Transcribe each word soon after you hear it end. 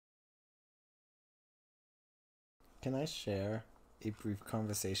Can I share a brief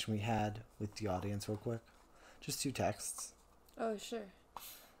conversation we had with the audience real quick? Just 2 texts. Oh, sure.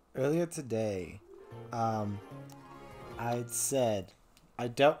 Earlier today, I'd said I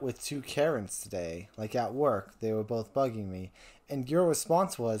dealt with 2 Karens today, like at work. They were both bugging me. And your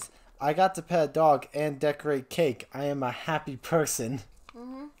response was, I got to pet a dog and decorate cake. I am a happy person.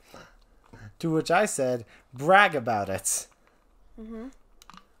 Mm-hmm. To which I said, brag about it. Mm-hmm.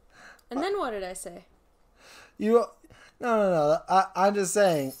 And then what did I say? No. I'm just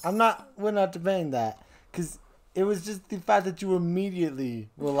saying, we're not debating that. Because it was just the fact that you immediately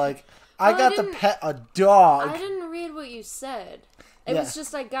were like, I got to pet a dog. I didn't read what you said. It was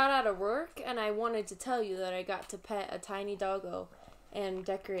just I got out of work and I wanted to tell you that I got to pet a tiny doggo and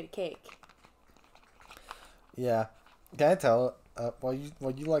decorate a cake. Yeah. Can I tell, while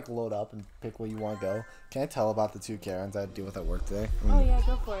you like load up and pick where you want to go, can I tell about the 2 Karens I had to deal with at work today? Oh yeah,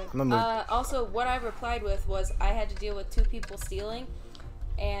 go for it. Also, what I replied with was I had to deal with 2 people stealing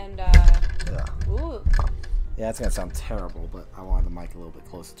and, Yeah. ooh. Yeah, it's going to sound terrible, but I wanted the mic a little bit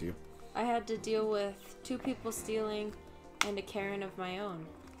closer to you. I had to deal with 2 people stealing and a Karen of my own.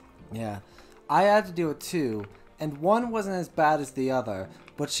 Yeah. I had to deal with 2, and one wasn't as bad as the other,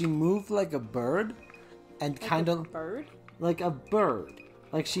 but she moved like a bird and Like kind a of bird? like a bird.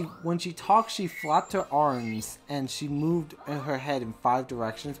 Like when she talked, she flapped her arms and she moved her head in 5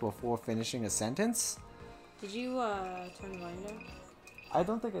 directions before finishing a sentence. Did you turn the volume down? I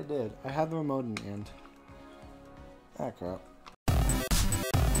don't think I did. I had the remote in the end. Ah, crap.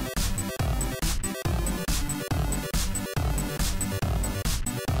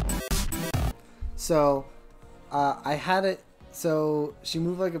 So, I had it. So she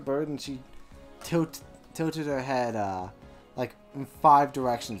moved like a bird and she tilted her head like in 5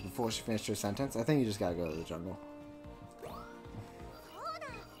 directions before she finished her sentence. I think you just gotta go to the jungle.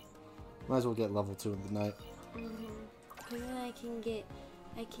 Might as well get level 2 of the night. Cause then I can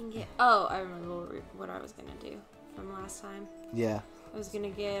get. Oh, I remember what I was gonna do from last time. Yeah. I was gonna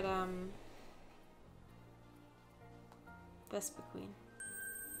get Vespa Queen.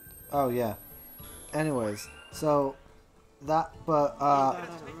 Oh yeah. Anyways, so that I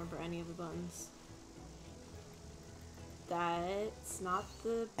don't remember any of the buttons. That's not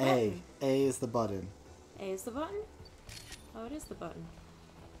the button. A is the button. A is the button? Oh, it is the button.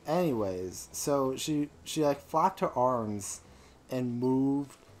 Anyways, so she like flapped her arms and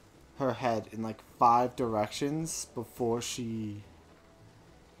moved her head in like 5 directions before she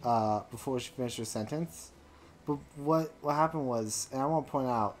finished her sentence. But what happened was, and I want to point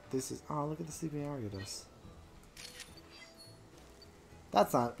out, this is, oh, look at the sleeping Arigatos.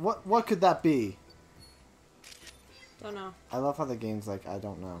 That's not, what could that be? Don't know. I love how the game's like, I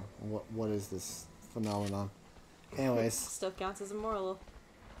don't know. What is this phenomenon? Anyways. Still counts as a moral.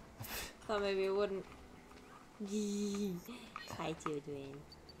 Thought maybe it wouldn't. Hi, children.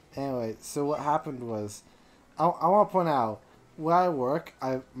 Anyway, so what happened was, I want to point out, where I work,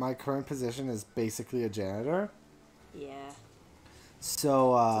 my current position is basically a janitor. Yeah.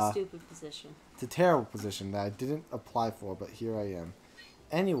 So, it's a stupid position. It's a terrible position that I didn't apply for, but here I am.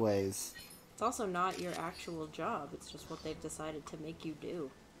 Anyways. It's also not your actual job. It's just what they've decided to make you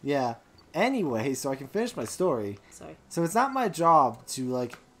do. Yeah. Anyway, so I can finish my story. Sorry. So it's not my job to,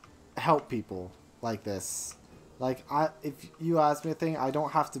 like, help people like this. Like, if you ask me a thing, I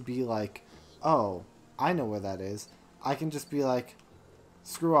don't have to be like, oh, I know where that is. I can just be like,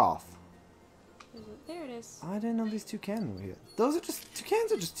 screw off. There it is. I didn't know these toucans were here. Those are just,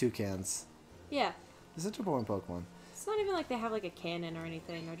 toucans are just toucans. Yeah. It's such a boring Pokemon. It's not even like they have like a cannon or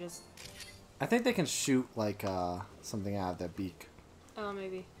anything. They're just... I think they can shoot, like, something out of their beak. Oh,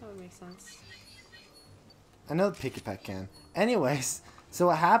 maybe. That would make sense. I know the Pikipek can. Anyways, so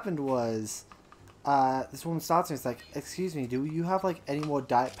what happened was, this woman stops me. It's like, excuse me, do you have, like, any more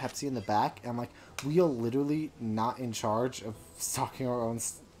Diet Pepsi in the back? And I'm like, we are literally not in charge of stocking our own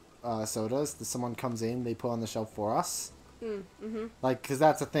sodas. Someone comes in, they put on the shelf for us. Mm-hmm. Like, because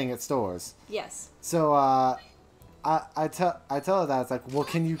that's a thing at stores. Yes. So, I tell her that. It's like, well,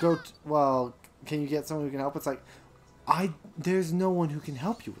 can you go, can you get someone who can help? It's like, there's no one who can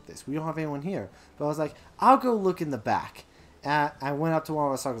help you with this. We don't have anyone here. But I was like, I'll go look in the back. And I went up to one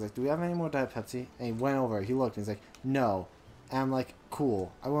of our stocks, like, do we have any more Diet Pepsi? And he went over, he looked, and he's like, no. And I'm like,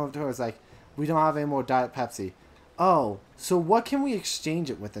 cool. I went up to her, I was like, we don't have any more Diet Pepsi. Oh, so what can we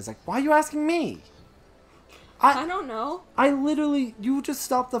exchange it with? It's like, why are you asking me? I don't know. I literally, you just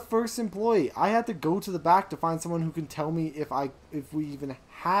stopped the first employee. I had to go to the back to find someone who can tell me if we even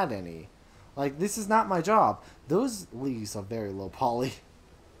had any. Like, this is not my job. Those leaves are very low poly.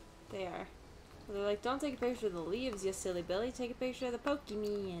 They are. They're like, don't take a picture of the leaves, you silly Billy. Take a picture of the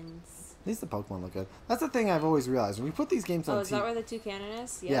Pokemons. At least the Pokemon look good. That's the thing I've always realized. When you put these games on Oh, is that where the toucan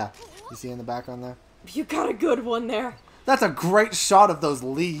is? Yeah. You see in the background there? You got a good one there. That's a great shot of those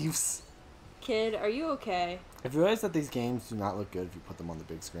leaves. Kid, are you okay? I've realized that these games do not look good if you put them on the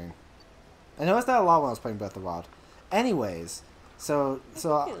big screen. I noticed that a lot when I was playing Breath of the Wild. Anyways, so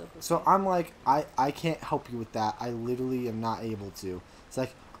I'm like, I can't help you with that. I literally am not able to. It's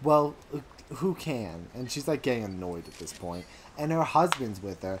like, well, who can? And she's like getting annoyed at this point. And her husband's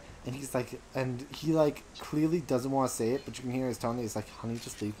with her, and he's like, and he like clearly doesn't want to say it, but you can hear his tone. He's like, honey,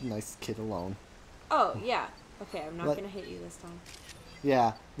 just leave the nice kid alone. Oh, yeah. Okay, I'm not going to hit you this time.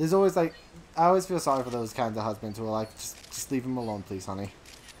 Yeah, there's always like, I always feel sorry for those kinds of husbands who are like, just leave him alone, please, honey.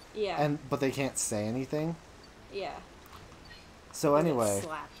 Yeah. But they can't say anything. Yeah. So anyway.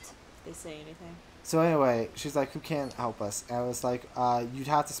 Slapped if they say anything. So anyway, she's like, who can't help us? And I was like, you'd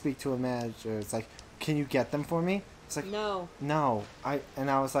have to speak to a manager. It's like, can you get them for me? It's like, no. I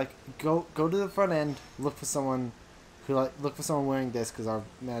was like, go to the front end, look for someone wearing this because our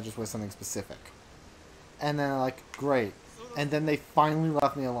managers wear something specific. And then like, great. And then they finally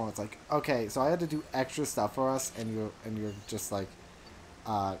left me alone. It's like, okay, so I had to do extra stuff for us, and you're just like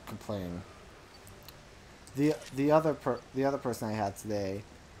complaining. The other person I had today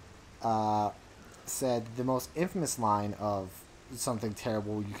said the most infamous line of something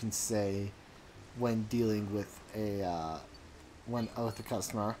terrible you can say when dealing with with a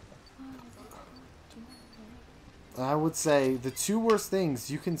customer. I would say the two worst things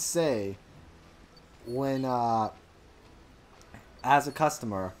you can say when as a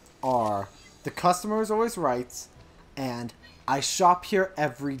customer are, the customer is always right, and I shop here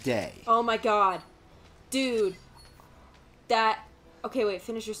every day. Oh my god. Dude. Okay, wait,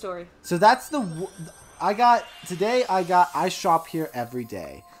 finish your story. So that's I shop here every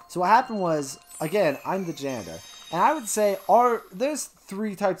day. So what happened was, again, I'm the janitor. And I would say there's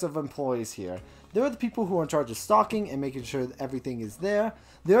three types of employees here. There are the people who are in charge of stocking and making sure that everything is there.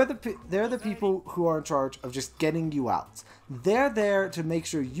 There are the people who are in charge of just getting you out. They're there to make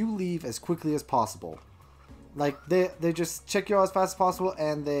sure you leave as quickly as possible. Like they just check you out as fast as possible,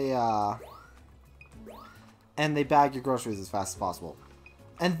 and they bag your groceries as fast as possible.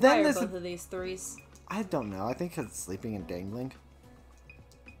 And then Why there's both of these threes? I don't know. I think it's sleeping and dangling.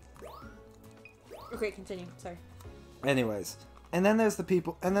 Okay, continue. Sorry. Anyways. And then there's the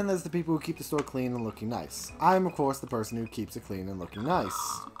people who keep the store clean and looking nice. I'm, of course, the person who keeps it clean and looking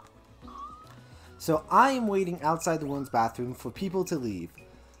nice. So I am waiting outside the women's bathroom for people to leave,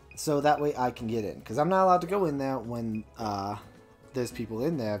 so that way I can get in. Because I'm not allowed to go in there when there's people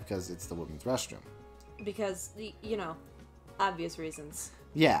in there because it's the women's restroom. Because, obvious reasons.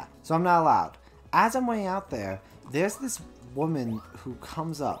 Yeah, so I'm not allowed. As I'm waiting out there, there's this woman who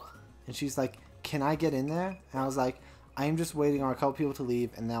comes up, and she's like, can I get in there? And I was like, I'm just waiting on a couple people to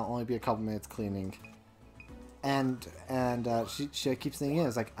leave, and that'll only be a couple minutes cleaning. And she keeps saying,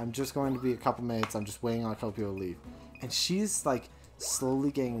 it's like, I'm just going to be a couple minutes, I'm just waiting on a couple people to leave. And she's like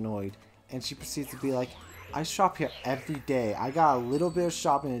slowly getting annoyed, and she proceeds to be like, I shop here every day. I got a little bit of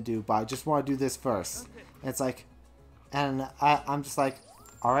shopping to do, but I just want to do this first. And it's like, and I'm just like,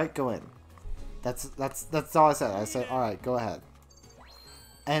 all right, go in. That's all I said. I said, all right, go ahead.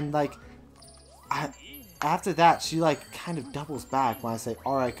 And like, after that, she like kind of doubles back when I say,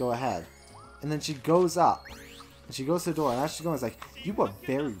 all right, go ahead. And then she goes up, and she goes to the door, and as she's going, it's like, you are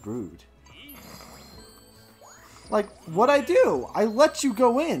very rude. Like, what'd I do? I let you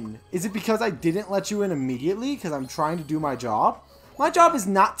go in. Is it because I didn't let you in immediately because I'm trying to do my job? My job is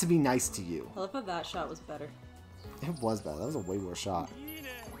not to be nice to you. I love how that shot was better. It was better. That was a way worse shot.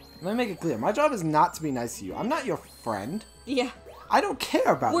 Let me make it clear. My job is not to be nice to you. I'm not your friend. Yeah. I don't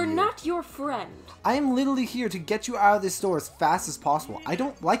care about you. We're not your friend. I am literally here to get you out of this store as fast as possible. I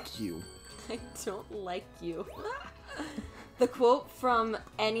don't like you. I don't like you. The quote from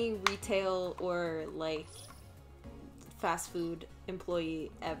any retail or, like, fast food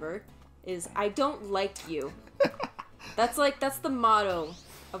employee ever is, I don't like you. That's the motto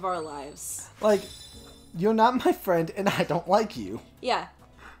of our lives. Like, you're not my friend and I don't like you. Yeah.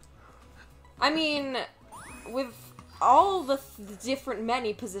 I mean, with all the different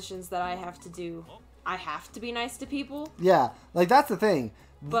many positions that I have to do, I have to be nice to people. Yeah, like that's the thing.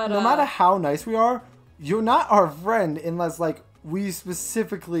 But no matter how nice we are, you're not our friend unless like we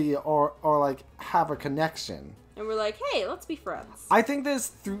specifically or like have a connection. And we're like, hey, let's be friends. I think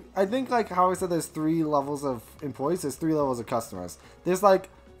like how I said there's 3 levels of employees, there's 3 levels of customers. There's like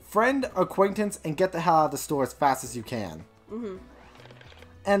friend, acquaintance, and get the hell out of the store as fast as you can. Mm-hmm.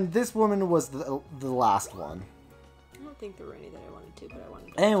 And this woman was the last one. I don't think there were any that I wanted to, but I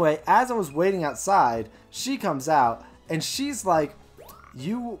wanted to. Anyway, as I was waiting outside, she comes out, and she's like,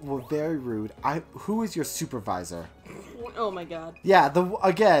 You were very rude. Who is your supervisor? Oh my god. Yeah, who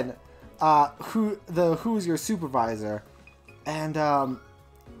is your supervisor? And I'm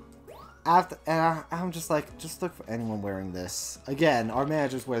just like, just look for anyone wearing this. Again, our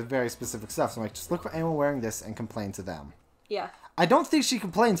managers wear very specific stuff, so I'm like, just look for anyone wearing this and complain to them. Yeah. I don't think she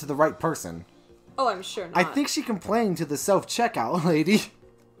complained to the right person. Oh, I'm sure not. I think she complained to the self-checkout lady.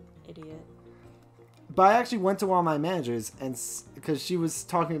 Idiot. But I actually went to one of my managers, and because she was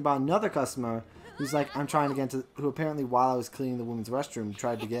talking about another customer who's like, I'm trying to get into, who apparently while I was cleaning the women's restroom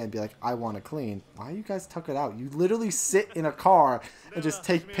tried to get and be like, I want to clean. Why you guys tuck it out? You literally sit in a car and just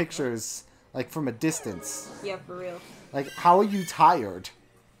take pictures like from a distance. Yeah, for real. Like, how are you tired?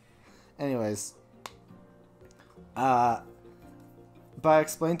 Anyways, but I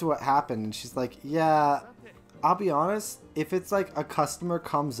explained to what happened, and she's like, yeah, I'll be honest, if it's like a customer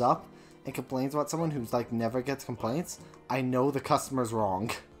comes up and complains about someone who's like never gets complaints, I know the customer's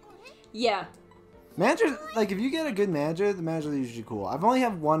wrong. Yeah. Managers, like, if you get a good manager, the manager's usually cool. I've only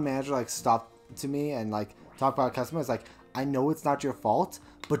had one manager like stop to me and like talk about a customer. It's like, I know it's not your fault,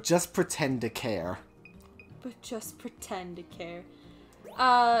 but just pretend to care. But just pretend to care.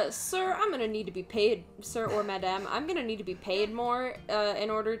 Sir, I'm gonna need to be paid, sir or madame, I'm gonna need to be paid more, in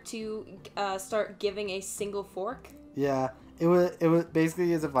order to, start giving a single fork. Yeah, it was basically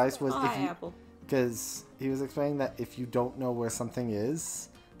his advice was Apple. Because he was explaining that if you don't know where something is,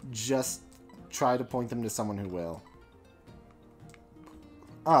 just try to point them to someone who will.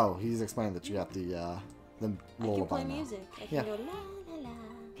 Oh, he's explaining that you got the lullaby. I can play now. music. I can go la la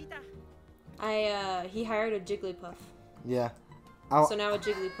la. He hired a Jigglypuff. Yeah. So now a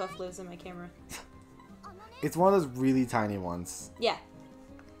Jigglypuff lives in my camera. It's one of those really tiny ones. Yeah.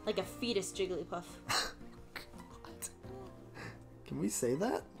 Like a fetus Jigglypuff. Can we say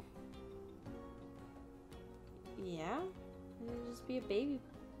that? Yeah. It'll just be a baby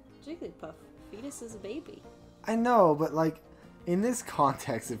Jigglypuff. Fetus is a baby. I know, but like, in this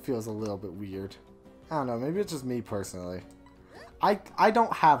context, it feels a little bit weird. I don't know, maybe it's just me personally. I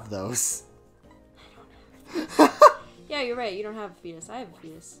don't have those. Yeah, you're right. You don't have a fetus. I have a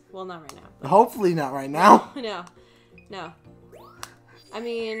fetus. Well, not right now. But... Hopefully not right now. No. I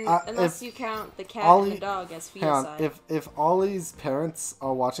mean, unless you count the cat Ollie, and the dog as fetus. Hang on. If Ollie's parents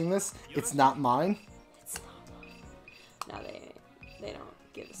are watching this, it's not mine. It's not mine. No, they don't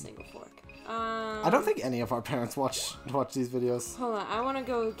give a single fork. I don't think any of our parents watch these videos. Hold on, I want to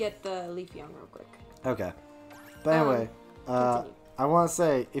go get the leaf young real quick. Okay. But anyway, I want to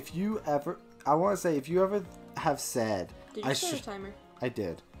say if you ever have said, Did you set a timer? I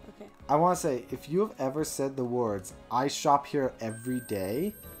did. Okay. I want to say if you have ever said the words "I shop here every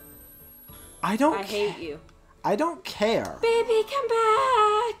day," I hate you. I don't care. Baby, come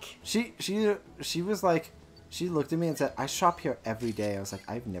back. She was like, she looked at me and said, "I shop here every day." I was like,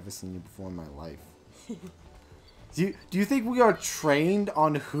 "I've never seen you before in my life." Do you think we are trained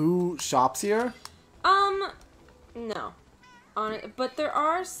on who shops here? No. But there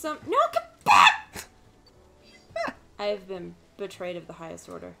are some. No, come back. I've been betrayed of the highest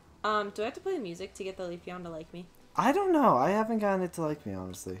order. Do I have to play the music to get the Leafeon to like me? I don't know. I haven't gotten it to like me,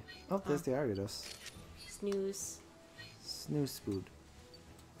 honestly. Oh, there's the Aridos. Snooze. Snooze spood.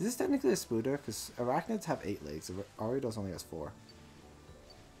 Is this technically a spooder? Because arachnids have 8 legs. Aridos only has 4.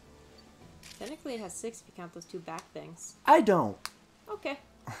 Technically it has 6 if you count those 2 back things. I don't. Okay.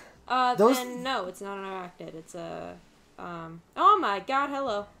 Then no, it's not an arachnid. It's a, oh my god,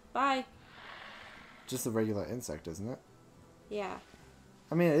 hello. Bye. Just a regular insect, isn't it? Yeah.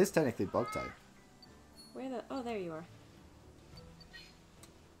 I mean, it is technically bug type. Where the... Oh, there you are.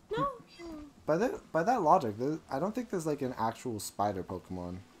 No. By that logic, I don't think there's like an actual spider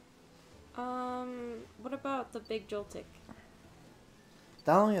Pokemon. What about the big Joltik?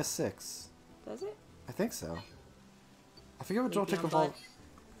 That only has 6. Does it? I think so. I forget what Joltik Leafeon evolved.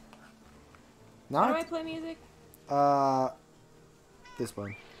 How do I play music? This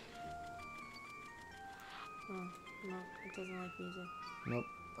one. Oh, no, it doesn't like music. Nope.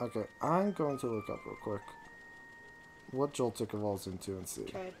 Okay, I'm going to look up real quick what Joltik evolves into and see.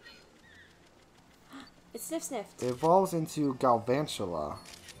 Try it. It sniffed. It evolves into Galvantula.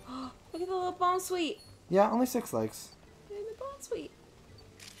 Look at the little Bone Sweet. Yeah, only 6 legs. Look at the Bone Sweet.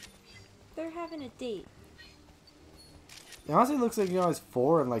 They're having a date. It honestly looks like it has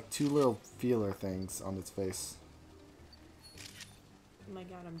 4 and like 2 little feeler things on its face. Oh my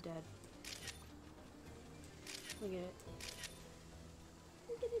god, I'm dead. Look at it.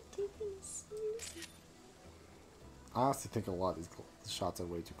 Look at it taking a snooze. I honestly think a lot of these shots are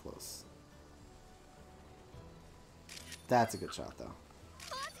way too close. That's a good shot, though.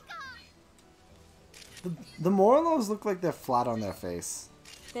 The Morlos look like they're flat on their face.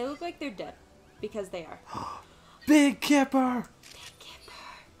 They look like they're dead. Because they are. Big Kipper! Big Kipper.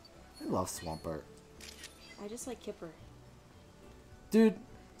 I love Swampert. I just like Kipper. Dude,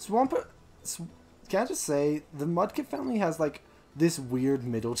 Swampert... Can I just say, the Mudkip family has, like, this weird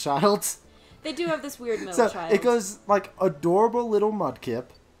middle child. They do have this weird middle child. It goes, like, adorable little Mudkip.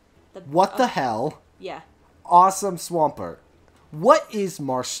 What the hell? Yeah. Awesome Swampert. What is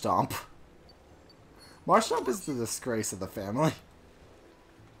Marshtomp? Marshtomp is the disgrace of the family.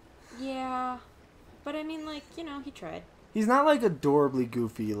 Yeah. But I mean, like, you know, he tried. He's not, like, adorably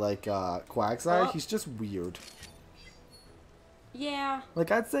goofy like Quagsire. Oh. He's just weird. Yeah.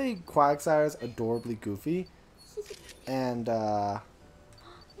 Like, I'd say Quagsire's adorably goofy. And, Look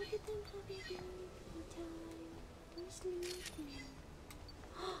at them having a time. They're sleeping.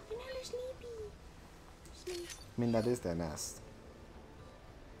 And now they're sleepy. I mean, that is their nest.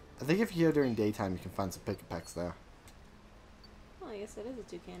 I think if you're here during daytime, you can find some Pikapeks there. Well, I guess it is a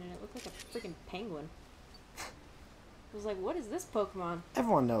toucan, and it looked like a freaking penguin. I was like, what is this Pokemon?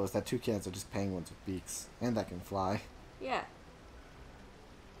 Everyone knows that toucans are just penguins with beaks, and that can fly. Yeah.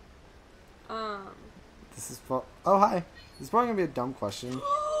 This is oh, hi. This is probably gonna be a dumb question.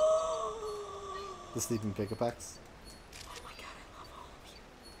 The sleeping Pikapeks. Oh my god, I love all of you.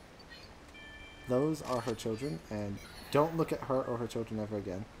 Those are her children, and don't look at her or her children ever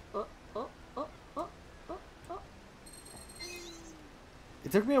again. Oh, oh, oh, oh, oh, oh.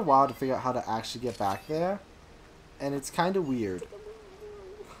 It took me a while to figure out how to actually get back there, and it's kind of weird.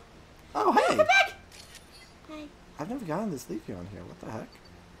 Oh, hey! Come back! Hi. I've never gotten this Leafeon here. What the heck?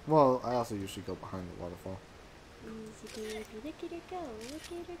 Well, I also usually go behind the waterfall. Easy baby, look at her go, look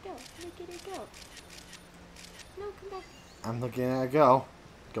at her go, look at her go. No, come back. I'm looking at it go.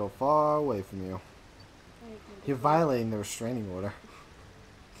 Go far away from you. You're violating the restraining order.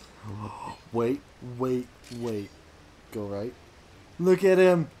 Wait, wait, wait. Go right. Look at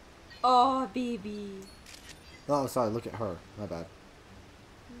him. Oh, baby. Oh, sorry. Look at her. My bad.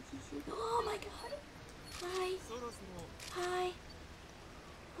 Oh my god. Hi. Hi.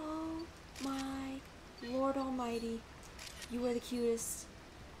 Oh my Lord Almighty. You are the cutest.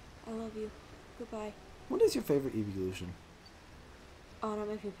 I love you. Goodbye. What is your favorite evolution? Oh, not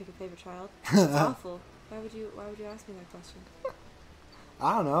making me pick a favorite child. That's awful. Why would you ask me that question?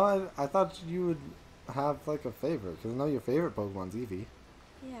 I don't know. I thought you would have like a favorite because I know your favorite Pokemon's Eevee.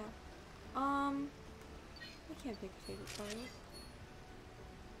 Yeah. I can't pick a favorite child.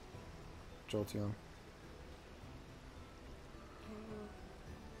 Jolteon.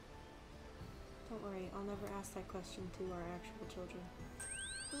 Don't worry, I'll never ask that question to our actual children.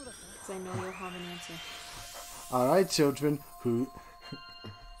 Because I know you'll have an answer. Alright, children. Who...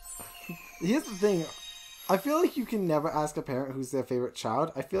 Here's the thing. I feel like you can never ask a parent who's their favorite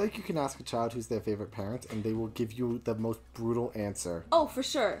child. I feel like you can ask a child who's their favorite parent, and they will give you the most brutal answer. Oh, for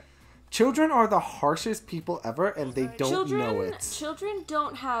sure. Children are the harshest people ever, and they don't know it. Children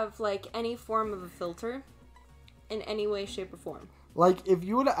don't have, like, any form of a filter in any way, shape, or form. Like, if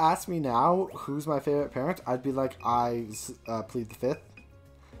you were to ask me now, who's my favorite parent, I'd be like, I plead the fifth.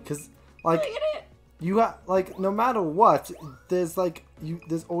 Because, like, Look at it. you have, like, no matter what, there's, like,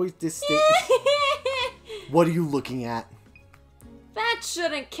 there's always disdain. What are you looking at? That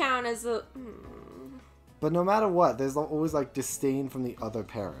shouldn't count as a... But no matter what, there's always, like, disdain from the other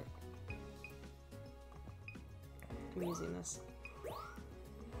parent. I'm using this.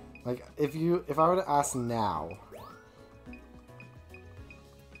 Like, if I were to ask now...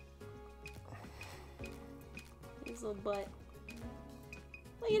 His little butt.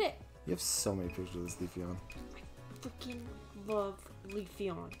 Look at it. You have so many pictures of this Leafeon. I freaking love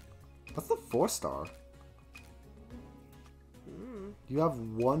Leafeon. That's the 4-star. You have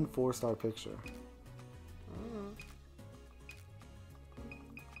one 4-star picture.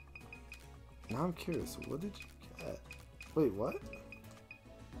 Now I'm curious. What did you get? Wait, what?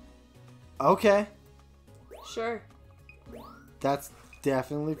 Okay. Sure. That's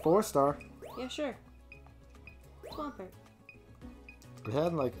definitely 4-star. Yeah, sure. Swampert. It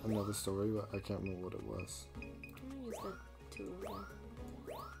had like another story, but I can't remember what it was. I'm gonna use the 2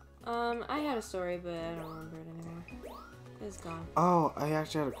 of them. I had a story, but I don't remember it anymore. It's gone. Oh, I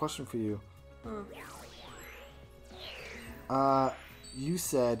actually had a question for you. Huh. You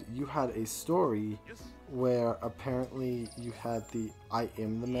said you had a story where apparently you had the I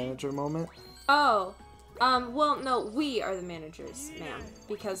am the manager moment. Oh. Well, no, we are the managers, ma'am.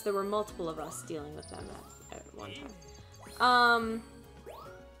 Because there were multiple of us dealing with them at one time.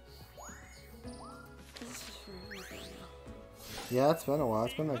 This is for everything now. Yeah, it's been a while.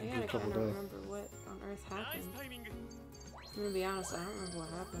 It's been like I a gotta good couple kinda days. remember what on earth happened. I'm gonna be honest, I don't remember what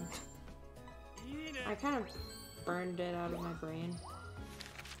happened. I kind of burned it out of my brain.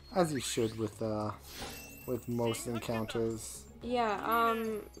 As you should with most encounters. Yeah,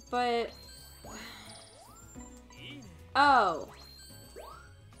 but... Oh!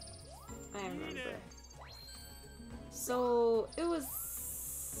 I remember. So, it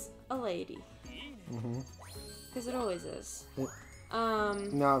was a lady. Mm-hmm. Because it always is. No,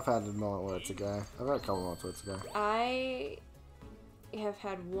 I've had a moment where it's a guy. I've had a couple moments where it's a guy. I have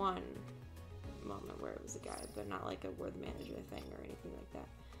had one moment where it was a guy, but not like a we're the manager thing or anything like that.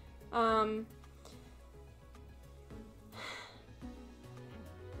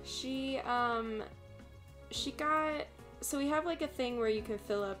 She got, so we have like a thing where you can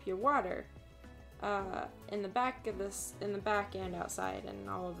fill up your water in the back of this, in the back and outside and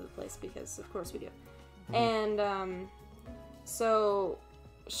all over the place, because of course we do. Mm-hmm. And so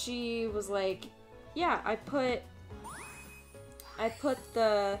she was like, yeah, I put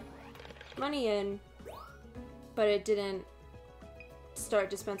the money in, but it didn't start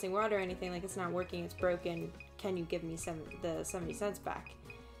dispensing water or anything. Like, it's not working, it's broken. Can you give me the 70 cents back?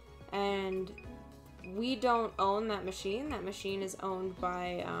 And we don't own that machine. That machine is owned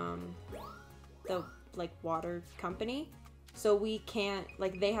by the like water company. So we can't,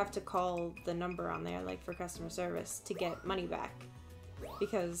 like, they have to call the number on there, like, for customer service to get money back,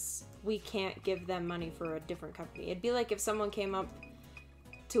 because we can't give them money for a different company. It'd be like if someone came up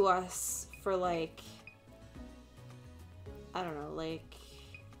to us for, like, I don't know, like,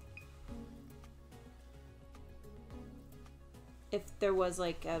 if there was,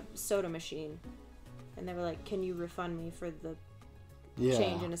 like, a soda machine, and they were like, can you refund me for the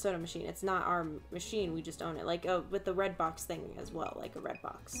change in a soda machine? It's not our machine, we just own it. Like, with the red box thing as well, like a red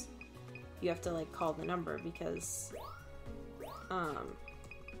box, you have to, like, call the number, because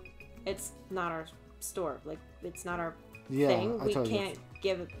it's not our store. Like, it's not our thing. We can't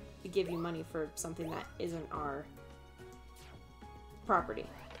give you money for something that isn't our property.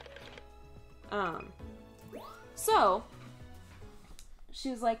 So she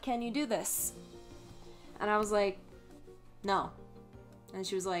was like, can you do this? And I was like, no. And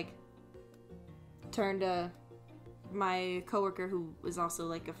she was like, turned to my coworker, who was also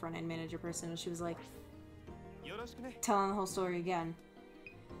like a front-end manager person, and she was like, telling the whole story again.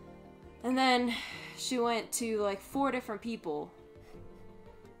 And then she went to like 4 different people,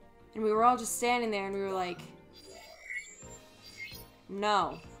 and we were all just standing there, and we were like,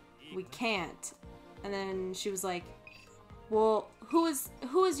 no, we can't. And then she was like, well, who is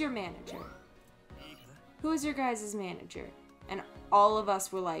your manager? Who is your guys' manager? And all of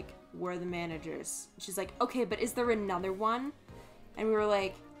us were like, we're the managers. She's like, okay, but is there another one? And we were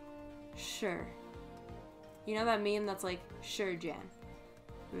like, sure. You know that meme that's like, sure, Jan?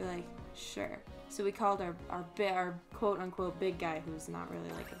 We were like, sure. So we called our quote-unquote big guy, who's not really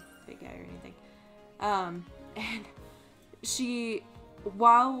like a big guy or anything. And she,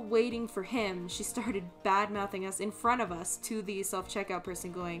 while waiting for him, she started bad-mouthing us in front of us to the self-checkout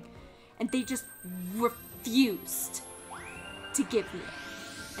person, going, and they just refused to give me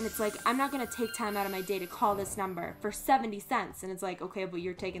it. And it's like, I'm not going to take time out of my day to call this number for 70 cents. And it's like, okay, but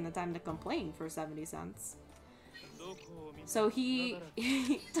you're taking the time to complain for 70 cents. So he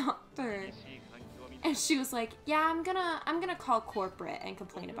talked to her, and she was like, yeah, I'm gonna call corporate and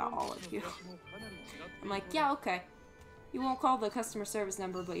complain about all of you. I'm like, yeah, okay. You won't call the customer service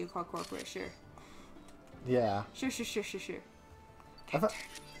number, but you call corporate, sure. Yeah. Sure.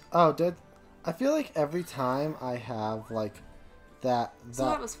 I feel like every time I have like that. So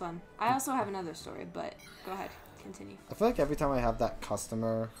that was fun. I also have another story, but go ahead, continue. I feel like every time I have that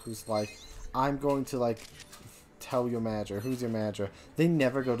customer who's like, I'm going to like tell your manager. Who's your manager? They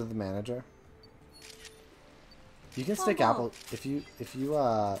never go to the manager. You can stick apple if you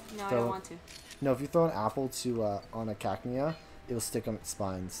No, I don't want to. No, if you throw an apple to on a cacnea, it'll stick on its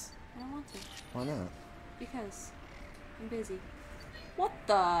spines. I don't want to. Why not? Because I'm busy. What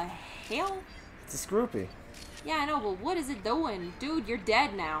the hell? It's a Scroopy. Yeah, I know, but what is it doing? Dude, you're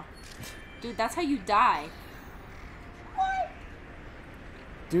dead now. Dude, that's how you die. What?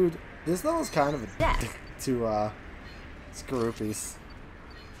 Dude, this level's kind of addictive to Scroopies.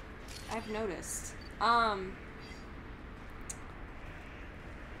 I've noticed.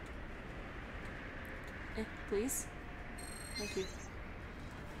 Please? Thank you.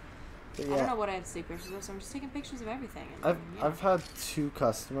 Yeah. I don't know what I have to take pictures of, so I'm just taking pictures of everything. I've had 2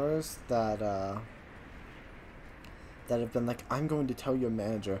 customers that have been like, I'm going to tell your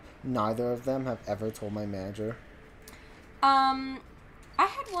manager. Neither of them have ever told my manager. I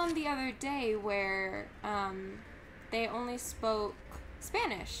had one the other day where they only spoke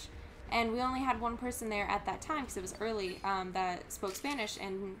Spanish, and we only had one person there at that time because it was early that spoke Spanish,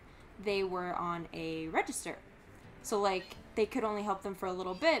 and they were on a register. So, like, they could only help them for a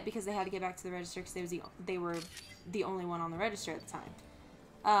little bit because they had to get back to the register because they were the only one on the register at the time.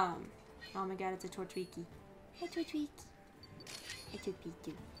 Oh my god, it's a Tortwiki. Hi, Tortwiki. Hi,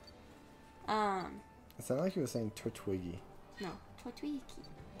 Tortwiki. It sounded like you were saying Tortwiggy. No, Tortwiki.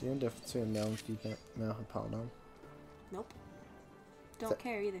 Do you know the difference between male and female Hippowdon? Nope. Don't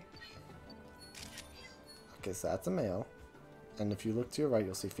care either. Okay, so that's a male. And if you look to your right,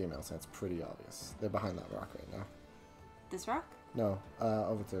 you'll see females. That's pretty obvious. They're behind that rock right now. This rock? No,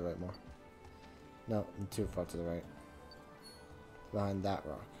 over to the right more. No, too far to the right. Behind that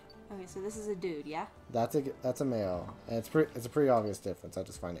rock. Okay, so this is a dude, yeah? That's a male, and it's a pretty obvious difference. I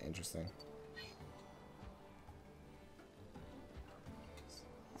just find it interesting.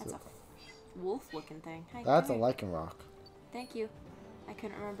 That's a wolf-looking thing. Hi, that's a lichen rock. Thank you. I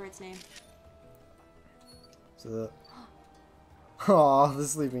couldn't remember its name. So the oh, the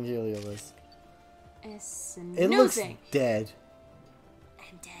sleeping Heliolisk. It's It looks dead.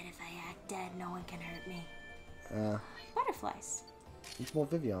 I'm dead. If I act dead, no one can hurt me. Butterflies. It's more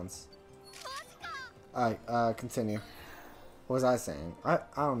Vivians. Alright, continue. What was I saying? I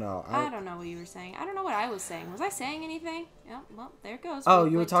don't know. I don't know what you were saying. I don't know what I was saying. Was I saying anything? Yep, well, there it goes. Oh,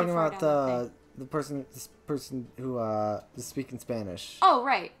 you were talking about this person who is speaking Spanish. Oh,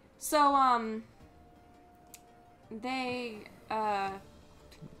 right. So, they, well,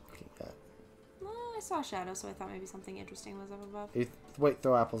 I saw a shadow, so I thought maybe something interesting was up above. Wait,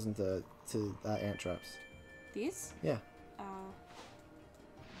 throw apples into ant traps. These? Yeah.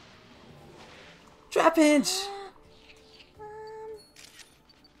 Trap pinch!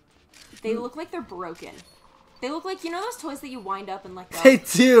 They look like they're broken. They look like, you know those toys that you wind up and let go? They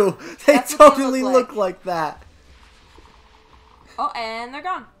do! They totally look like that. Oh, and they're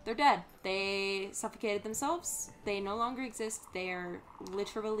gone. They're dead. They suffocated themselves. They no longer exist. They are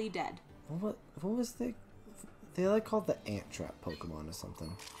literally dead. What was they like called the ant trap Pokemon or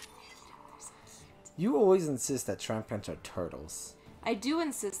something? You always insist that trap ants are turtles. I do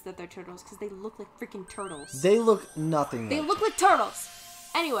insist that they're turtles because they look like freaking turtles. They look nothing like They look like turtles!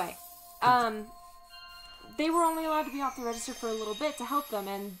 Anyway, they were only allowed to be off the register for a little bit to help them,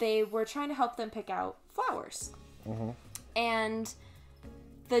 and they were trying to help them pick out flowers. Mm-hmm. And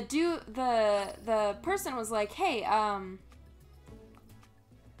the person was like, hey,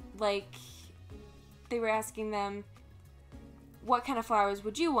 like, they were asking them, what kind of flowers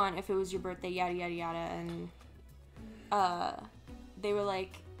would you want if it was your birthday, yada, yada, yada, and, they were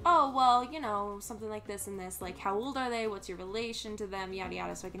like, oh, well, you know, something like this and this, like, how old are they, what's your relation to them, yada,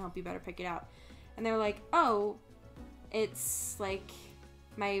 yada, so I can help you better pick it out. And they were like, oh, it's, like,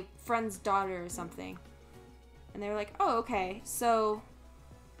 my friend's daughter or something. And they were like, oh, okay, so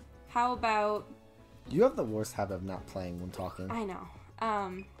how about... You have the worst habit of not playing when talking. I know.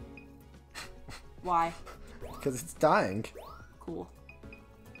 Why? Because it's dying. Cool.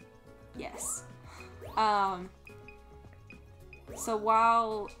 Yes. So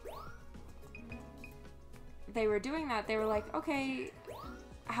while they were doing that, they were like, okay,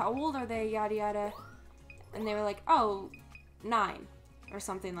 how old are they, yada yada. And they were like, oh, 9 or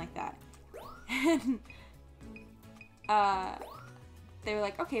something like that. And they were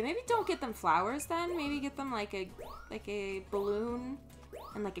like, okay, maybe don't get them flowers then. Maybe get them like a balloon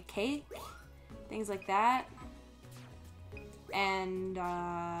and like a cake, things like that. And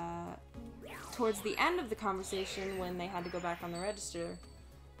towards the end of the conversation, when they had to go back on the register,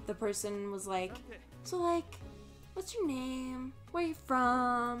 the person was like, so like, what's your name? Where you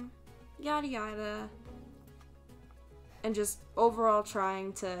from? Yada yada. And just overall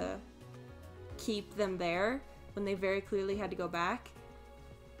trying to keep them there when they very clearly had to go back.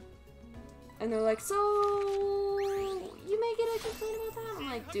 And they're like, so you may get a complaint about that? I'm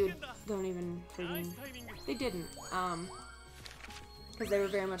like, dude, don't even freaking... They didn't. Because they were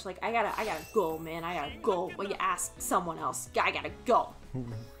very much like, I gotta go, man. I gotta go. When you ask someone else, I gotta go. So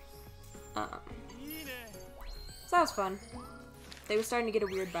that was fun. They were starting to get a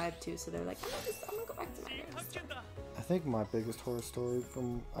weird vibe too, so they're like, I'm gonna go back to my register. I think my biggest horror story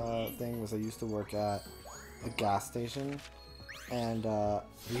from thing was I used to work at a gas station, and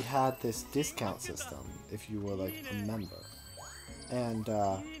we had this discount system if you were like a member, and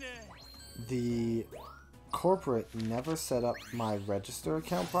the corporate never set up my register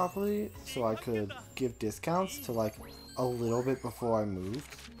account properly so I could give discounts to like a little bit before I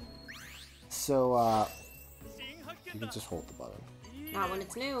moved. So you can just hold the button. Not when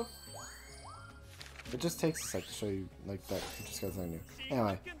it's new. It just takes a sec to show you like that it just got something new.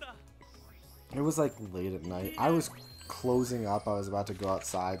 Anyway, it was like late at night. I was closing up. I was about to go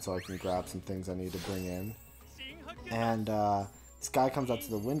outside so I can grab some things I need to bring in. And this guy comes up to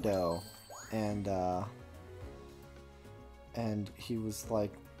the window, and he was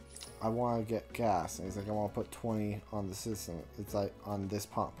like, I want to get gas. And he's like, I want to put 20 on the system. It's like, on this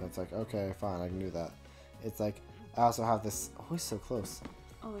pump. And it's like, okay, fine, I can do that. It's like, I also have this. Oh, he's so close.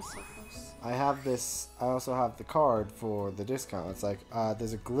 Oh, it's so close. I have this. I also have the card for the discount. It's like,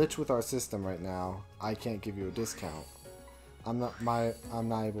 there's a glitch with our system right now. I can't give you a discount. I'm not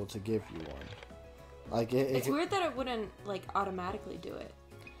able to give you one. Like it's weird that it wouldn't like automatically do it.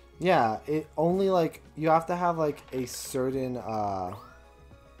 Yeah, it only like you have to have like a certain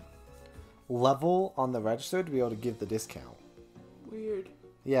level on the register to be able to give the discount. Weird.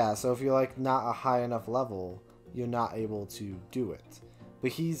 Yeah, so if you're like not a high enough level, you're not able to do it.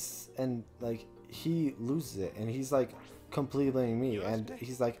 But he loses it, and he's like completely blaming me, and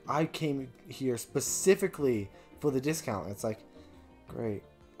he's like, I came here specifically for the discount. It's like, great,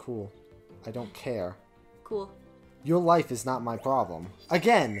 cool, I don't care. Cool. Your life is not my problem.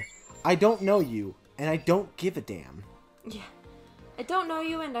 Again, I don't know you, and I don't give a damn. Yeah. I don't know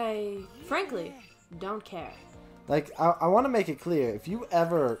you, and I, frankly, don't care. Like, I want to make it clear, if you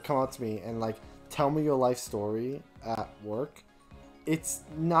ever come up to me and, like, tell me your life story at work, it's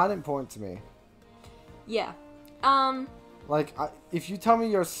not important to me. Yeah. Like, if you tell me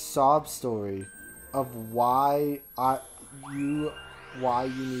your sob story of why you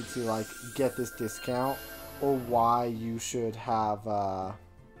need to, like, get this discount, or why you should have,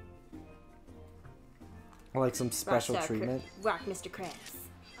 like, some special treatment. Rock Mr. Krabs.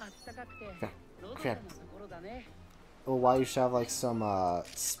 Crap. Or why you should have, like, some,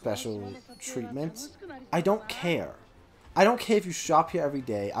 special treatment. I don't care. I don't care if you shop here every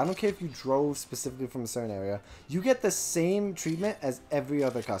day. I don't care if you drove specifically from a certain area. You get the same treatment as every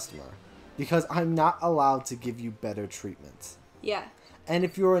other customer. Because I'm not allowed to give you better treatment. Yeah. And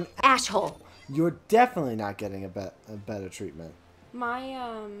if you're an asshole, you're definitely not getting a better treatment. My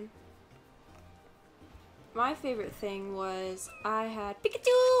favorite thing was I had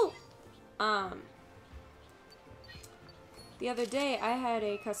Pikachu! The other day I had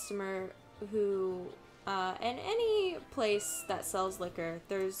a customer who, in any place that sells liquor,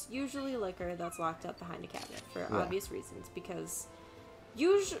 there's usually liquor that's locked up behind a cabinet for obvious reasons, because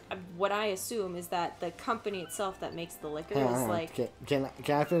usually, what I assume is that the company itself that makes the liquor is like... Can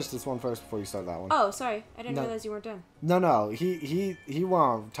I finish this one first before you start that one? Oh, sorry. I didn't realize you weren't done. No. He went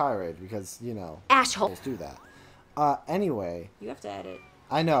on tirade because, you know... Assholes do that. Anyway... You have to edit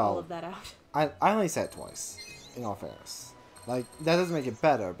I know. all of that out. I only said it twice, in all fairness. Like, that doesn't make it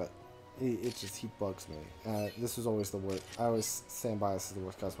better, but it just, he bugs me. This was always the worst. I always stand by this as the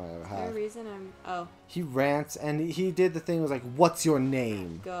worst customer I ever had. Is there a reason I'm... Oh. He rants, and he did the thing, was like, what's your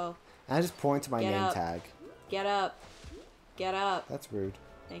name? Go. And I just point to my name tag. Get up. Get up. That's rude.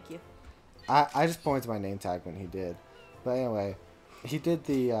 Thank you. I just pointed to my name tag when he did. But anyway, he did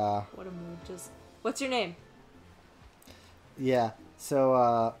the, What a mood. Just... What's your name? Yeah,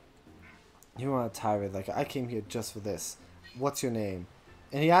 so, you want a tirade, like, I came here just for this. What's your name?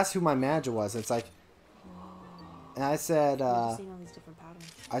 And he asked who my manager was. It's like, and I said, I've seen all these different patterns.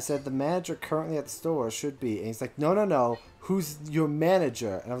 I said, the manager currently at the store should be. And he's like, no. Who's your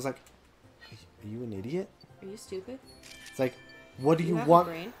manager? And I was like, are you an idiot? Are you stupid? It's like, what do you have want?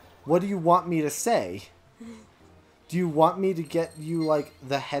 a brain? What do you want me to say? Do you want me to get you, like,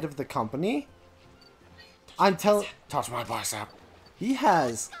 the head of the company? I'm telling... Touch my bicep. He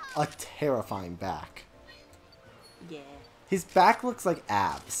has a terrifying back. Yeah. His back looks like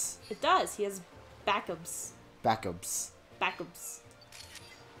abs. It does. He has backups. Backups.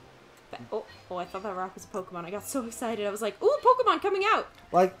 Oh, I thought that rock was a Pokemon. I got so excited. I was like, ooh, Pokemon coming out!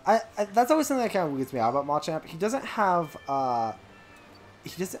 Like, I that's always something that kind of weirds me out about Machamp. He doesn't have,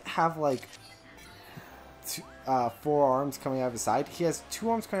 like, 4 arms coming out of his side. He has 2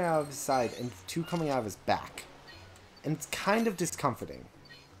 arms coming out of his side and 2 coming out of his back. And it's kind of discomforting.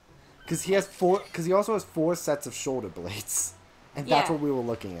 Because he also has 4 sets of shoulder blades. And that's what we were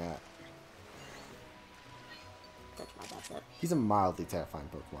looking at. He's a mildly terrifying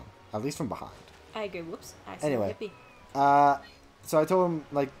Pokemon. At least from behind. I agree. Whoops. Anyway. Hippie. So I told him,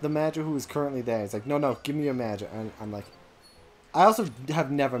 like, the manager who is currently there, he's like, no, give me your manager. And I'm like, I also have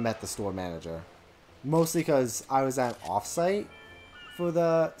never met the store manager. Mostly because I was at offsite for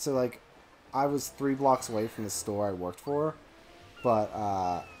so, like, I was 3 blocks away from the store I worked for. But,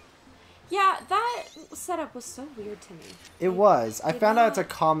 yeah, that setup was so weird to me. It was. I found out it's a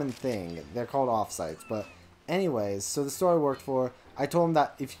common thing. They're called offsites. But anyways, so the store I worked for, I told him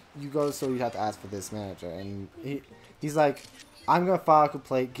that if you go to the store, you have to ask for this manager. And he's like, I'm going to file a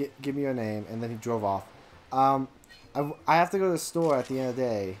complaint. Give me your name. And then he drove off. I have to go to the store at the end of the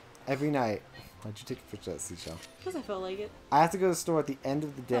day, every night, Why'd you take a picture of that seashell? Because I felt like it. I have to go to the store at the end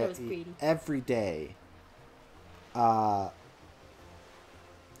of the Thought it day, was greedy. every day.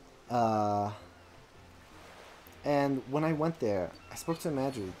 And when I went there, I spoke to the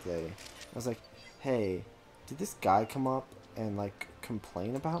manager today. I was like, hey, did this guy come up and, like,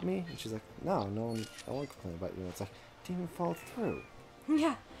 complain about me? And she's like, no one complained about you. And it's like, didn't even follow through.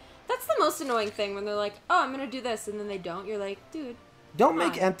 Yeah. That's the most annoying thing when they're like, oh, I'm going to do this, and then they don't. You're like, dude. Don't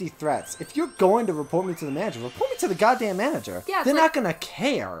make empty threats. If you're going to report me to the manager, report me to the goddamn manager. Yeah, they're not going to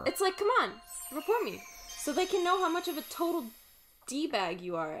care. It's like, come on, report me. So they can know how much of a total D-bag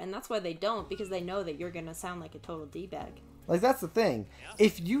you are, and that's why they don't, because they know that you're going to sound like a total D-bag. Like, that's the thing.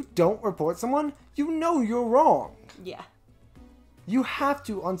 If you don't report someone, you know you're wrong. Yeah. You have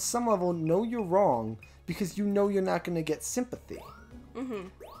to, on some level, know you're wrong, because you know you're not going to get sympathy. Mm-hmm.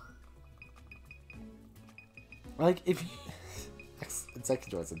 Like, if you...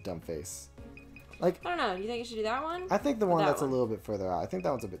 Executor's a dumb face. Like, I don't know. Do you think you should do that one? I think the Or one that that's one? a little bit further out. I think that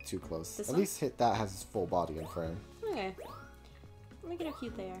one's a bit too close. This At one? least hit that has his full body in frame. Okay. Look at how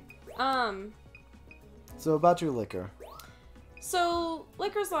cute they are. So about your liquor. So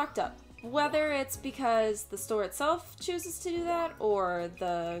liquor's locked up. Whether it's because the store itself chooses to do that, or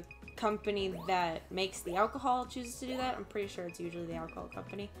the company that makes the alcohol chooses to do that, I'm pretty sure it's usually the alcohol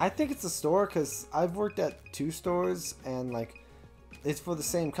company. I think it's the store, because I've worked at 2 stores, and, like, it's for the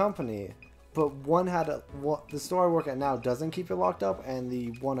same company, but one had the store I work at now doesn't keep it locked up, and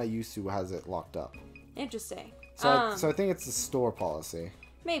the one I used to has it locked up. Interesting. So, I think it's the store policy.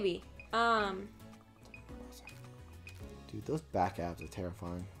 Maybe. Dude, those back abs are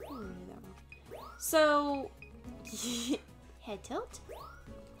terrifying. So, head tilt?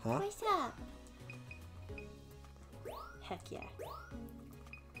 Huh? What's up? Heck yeah.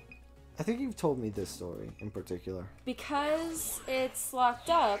 I think you've told me this story in particular. Because it's locked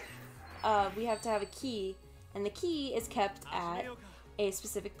up, we have to have a key, and the key is kept at a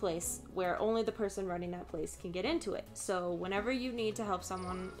specific place where only the person running that place can get into it. So whenever you need to help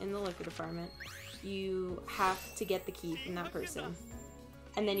someone in the liquor department, you have to get the key from that person.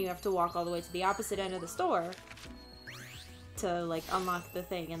 And then you have to walk all the way to the opposite end of the store to, like, unlock the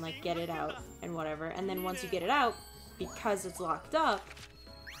thing and, like, get it out and whatever. And then once you get it out, because it's locked up,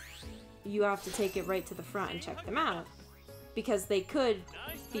 you have to take it right to the front and check them out. Because they could,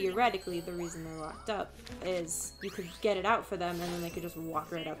 theoretically, the reason they're locked up is you could get it out for them and then they could just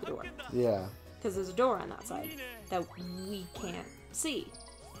walk right out the door. Yeah. Because there's a door on that side that we can't see.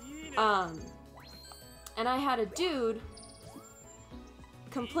 And I had a dude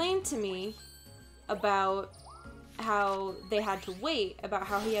complain to me about how they had to wait, about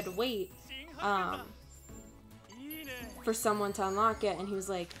how he had to wait for someone to unlock it, and he was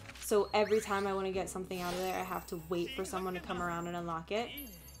like, so every time I want to get something out of there, I have to wait for someone to come around and unlock it.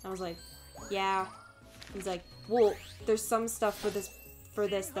 And I was like, yeah. He's like, well, there's some stuff for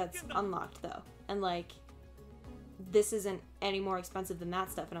this that's unlocked though, and like, this isn't any more expensive than that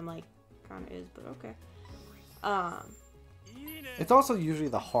stuff. And I'm like, kind of is, but okay. It's also usually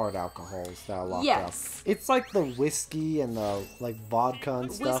the hard alcohols that are locked up. It's like the whiskey and the, like, vodka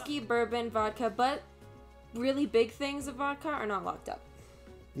and stuff. Whiskey, bourbon, vodka, but really big things of vodka are not locked up.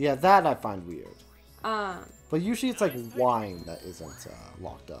 Yeah, that I find weird. Um, But usually it's like wine that isn't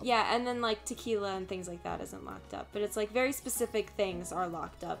locked up. Yeah, and then like tequila and things like that isn't locked up. But it's like very specific things are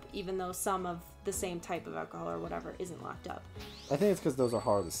locked up, even though some of the same type of alcohol or whatever isn't locked up. I think it's because those are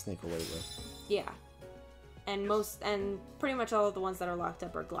hard to sneak away with. Yeah. And pretty much all of the ones that are locked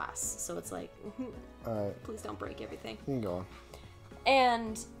up are glass. So it's like, Alright. please don't break everything. You can go on.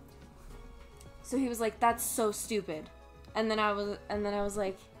 And so he was like, that's so stupid. And then I was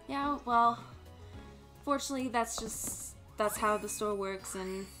like, yeah, well, fortunately that's how the store works,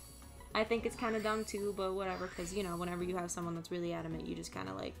 and I think it's kind of dumb too, but whatever, because, you know, whenever you have someone that's really adamant, you just kind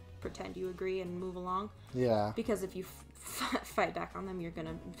of like pretend you agree and move along. Yeah. Because if you fight back on them, you're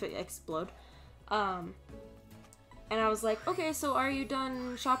gonna explode. And I was like, okay, so are you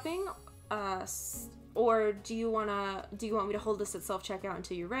done shopping? Or do you want me to hold this at self-checkout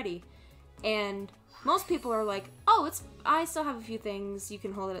until you're ready? And most people are like, oh, I still have a few things, you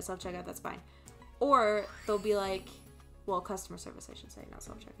can hold it at self-checkout, that's fine. Or they'll be like, well, customer service, I should say, not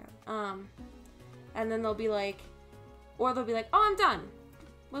self-checkout. And then they'll be like, oh, I'm done,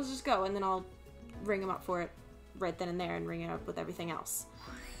 let's just go. And then I'll ring them up for it right then and there and ring it up with everything else.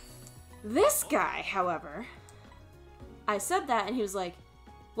 This guy, however, I said that and he was like,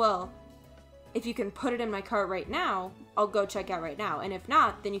 well, if you can put it in my cart right now, I'll go check out right now. And if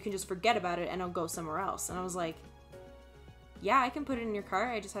not, then you can just forget about it and I'll go somewhere else. And I was like, yeah, I can put it in your cart.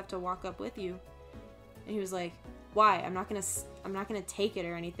 I just have to walk up with you. And he was like, why? I'm not gonna take it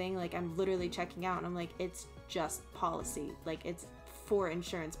or anything. Like, I'm literally checking out. And I'm like, it's just policy. Like, it's for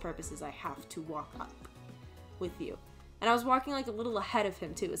insurance purposes. I have to walk up with you. And I was walking like a little ahead of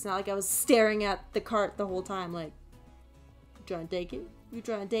him too. It's not like I was staring at the cart the whole time. Like, you trying to take it? You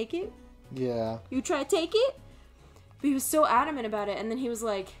trying to take it? Yeah. You try to take it? But he was so adamant about it. And then he was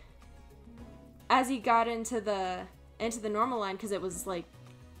like, as he got into the normal line, because it was like,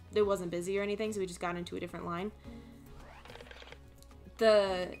 it wasn't busy or anything, so we just got into a different line.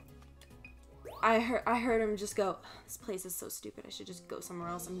 I heard him just go, this place is so stupid, I should just go somewhere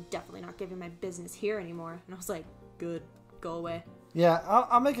else. I'm definitely not giving my business here anymore. And I was like, good, go away. Yeah,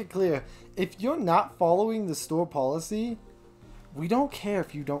 I'll make it clear. If you're not following the store policy, we don't care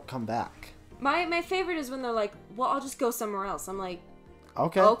if you don't come back. My favorite is when they're like, well, I'll just go somewhere else. I'm like,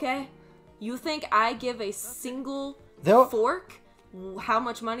 Okay. You think I give a single fork how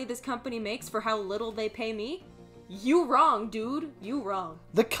much money this company makes for how little they pay me? You wrong, dude. You wrong.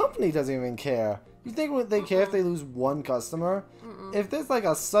 The company doesn't even care. You think they care if they lose one customer? If there's like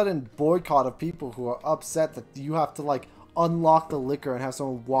a sudden boycott of people who are upset that you have to like unlock the liquor and have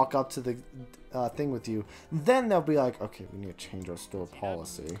someone walk up to the thing with you, then they'll be like, okay, we need to change our store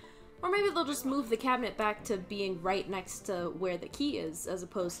policy. Or maybe they'll just move the cabinet back to being right next to where the key is, as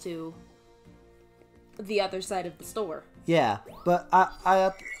opposed to the other side of the store. Yeah, but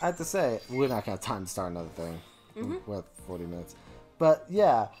I have to say, we're not going to have time to start another thing. We're at 40 minutes. But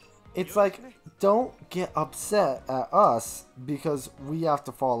yeah, it's like, don't get upset at us because we have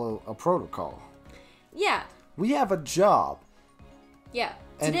to follow a protocol. Yeah. We have a job. Yeah.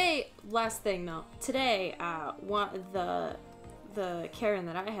 Today, last thing though. Today, the Karen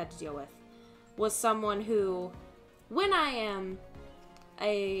that I had to deal with was someone who, when I am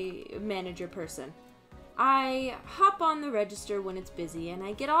a manager person, I hop on the register when it's busy, and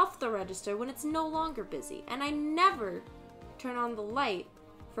I get off the register when it's no longer busy. And I never turn on the light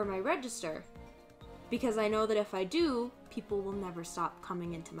for my register, because I know that if I do, people will never stop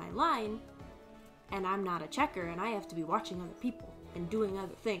coming into my line, and I'm not a checker, and I have to be watching other people and doing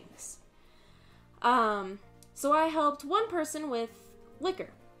other things. So I helped one person with liquor.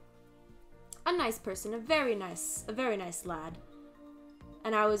 A nice person, a very nice lad.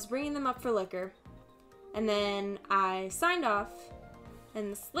 And I was ringing them up for liquor. And then I signed off,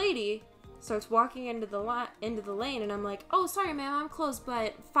 and this lady starts walking into the lane, and I'm like, "Oh, sorry, ma'am, I'm closed,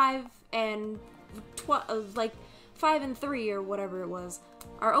 but 5 and 3 or whatever it was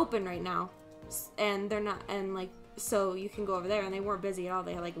are open right now, and they're not, and like, so you can go over there." And they weren't busy at all.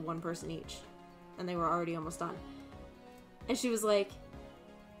 They had like one person each, and they were already almost done. And she was like,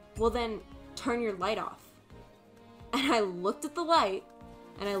 "Well, then turn your light off." And I looked at the light,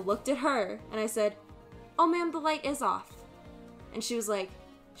 and I looked at her, and I said, "Oh, ma'am, the light is off." And she was like,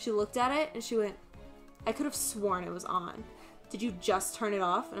 she looked at it, and she went, "I could have sworn it was on. Did you just turn it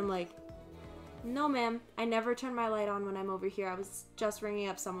off?" And I'm like, "No, ma'am, I never turn my light on when I'm over here. I was just ringing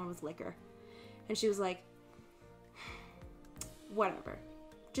up someone with liquor." And she was like, "Whatever.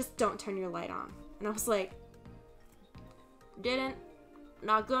 Just don't turn your light on." And I was like, "Didn't.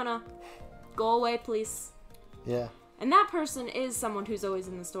 Not gonna. Go away, please." Yeah. And that person is someone who's always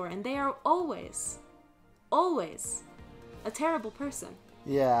in the store, and they are always a terrible person.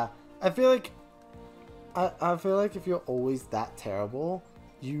 Yeah. I feel like if you're always that terrible,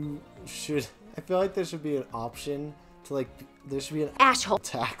 you should, I feel like there should be an option to like, there should be an asshole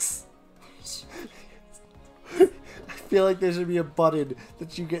tax. I feel like there should be a button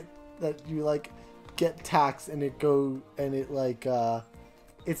that you like get taxed, and it's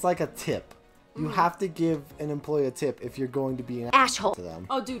like a tip. You have to give an employee a tip if you're going to be an asshole to them.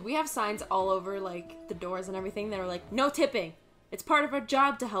 Oh, dude, we have signs all over, like, the doors and everything that are like, "No tipping. It's part of our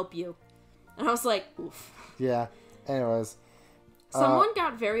job to help you." And I was like, oof. Yeah. Anyways. Someone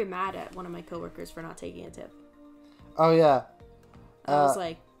got very mad at one of my coworkers for not taking a tip. Oh, yeah. I was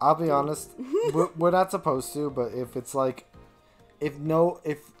like, I'll be honest. We're not supposed to, but if it's like, if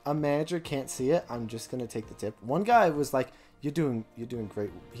a manager can't see it, I'm just going to take the tip. One guy was like, You're doing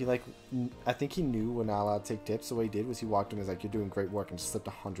great. He like, I think he knew we're not allowed to take tips. So what he did was he walked in and was like, "You're doing great work," and just slipped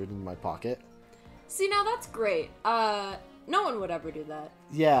 100 in my pocket. See, now that's great. No one would ever do that.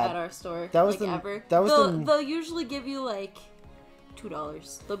 Yeah. At our store. That was ever. They'll usually give you like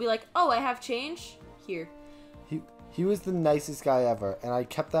 $2. They'll be like, "Oh, I have change here." He was the nicest guy ever, and I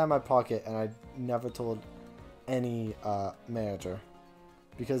kept that in my pocket, and I never told any manager,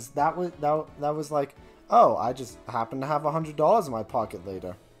 because that was like, "Oh, I just happen to have $100 in my pocket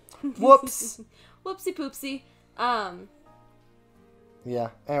later." Whoops. Whoopsie poopsie. Yeah.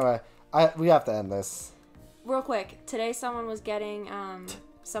 Anyway, we have to end this. Real quick. Today, someone was getting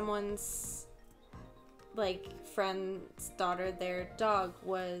someone's like friend's daughter, their dog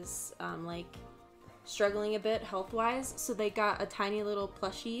was like struggling a bit health wise, so they got a tiny little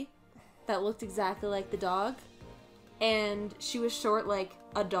plushie that looked exactly like the dog, and she was short like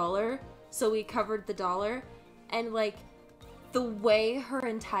 $1, so we covered the dollar, and like the way her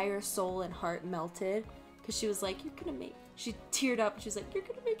entire soul and heart melted, because she was like, she teared up, and she was like, you're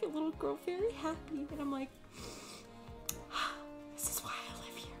gonna make a little girl very happy, and I'm like, this is why I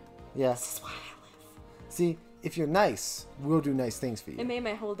live here. Yes. This is why I live. See, if you're nice, we'll do nice things for you. It made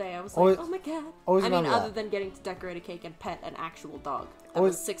my whole day. I was Always- like, oh my god. always I mean, remember other that. than getting to decorate a cake and pet an actual dog that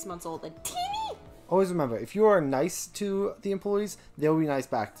Always- was 6 months old and teeny. Always remember, if you are nice to the employees, they'll be nice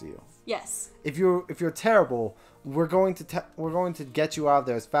back to you. Yes. If you're terrible, we're going to get you out of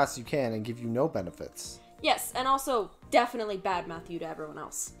there as fast as you can and give you no benefits. Yes, and also definitely badmouth you to everyone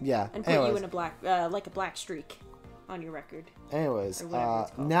else. Yeah. And put you in a black, like a black streak on your record. Anyways, Or whatever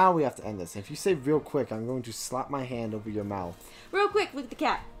it's called. now we have to end this. If you say real quick, I'm going to slap my hand over your mouth. Real quick, look at the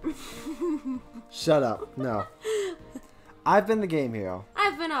cat. Shut up. No. I've been the Game Hero.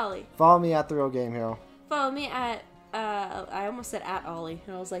 I've been Ollie. Follow me at the Real Game Hero. Follow me at, I almost said at Ollie,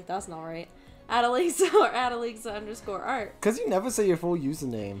 and I was like, that's not right. At Alexa or at Alexa_art. Because you never say your full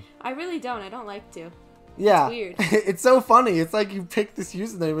username. I really don't. I don't like to. Yeah. weird. It's so funny. It's like you pick this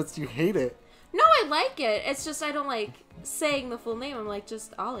username, but you hate it. No, I like it. It's just I don't like saying the full name. I'm like,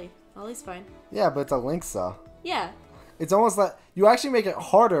 just Ollie. Ollie's fine. Yeah, but it's a Linksa. Yeah. It's almost like you actually make it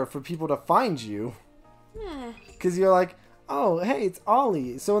harder for people to find you. Eh. Because you're like, oh, hey, it's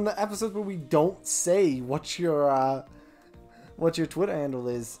Ollie. So in the episodes where we don't say what your Twitter handle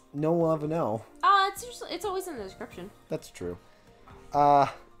is, no one will ever know. It's always in the description. That's true.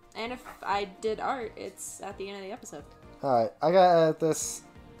 And if I did art, it's at the end of the episode. Alright, I gotta edit this,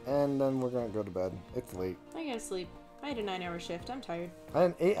 and then we're gonna go to bed. It's late. I gotta sleep. I had a 9-hour shift. I'm tired. I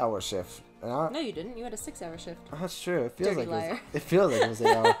had an 8-hour shift. And No, you didn't. You had a 6-hour shift. that's true. It feels Dirty like liar. it feels like it was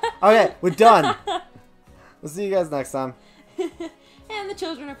 8 hours. Okay, we're done. We'll see you guys next time. And the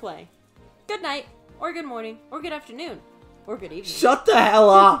children are playing. Good night, or good morning, or good afternoon, or good evening. Shut the hell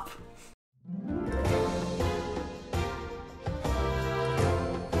up!